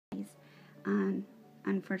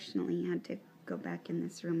Unfortunately, I had to go back in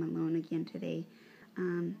this room alone again today.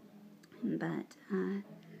 But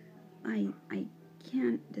I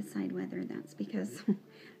can't decide whether that's because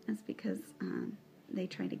they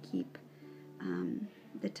try to keep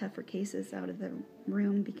the tougher cases out of the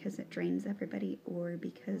room because it drains everybody, or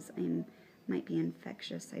because I might be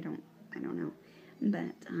infectious. I don't know.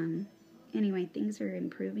 But anyway, things are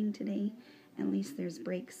improving today. At least there's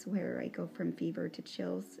breaks where I go from fever to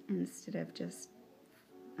chills instead of just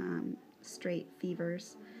straight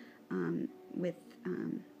fevers with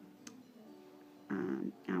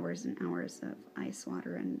hours and hours of ice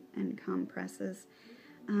water and compresses.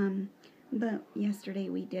 But yesterday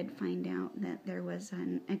we did find out that there was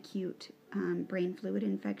an acute brain fluid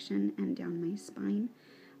infection and down my spine.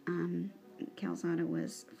 Calzada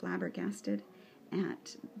was flabbergasted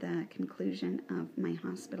at the conclusion of my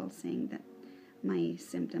hospital saying that my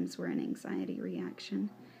symptoms were an anxiety reaction.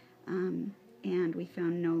 And we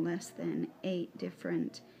found no less than 8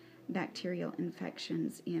 different bacterial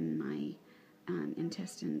infections in my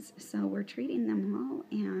intestines. So we're treating them all,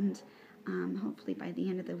 and hopefully by the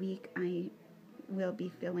end of the week I will be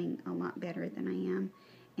feeling a lot better than I am,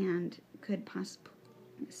 and could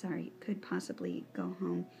possibly go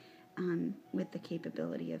home with the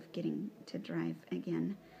capability of getting to drive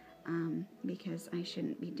again, because I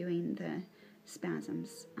shouldn't be doing the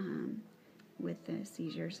spasms with the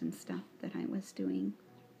seizures and stuff that I was doing.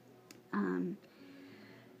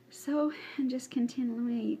 So I'm just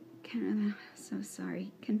continually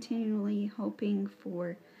continually hoping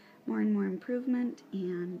for more and more improvement,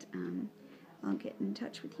 and I'll get in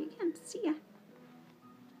touch with you again. See ya.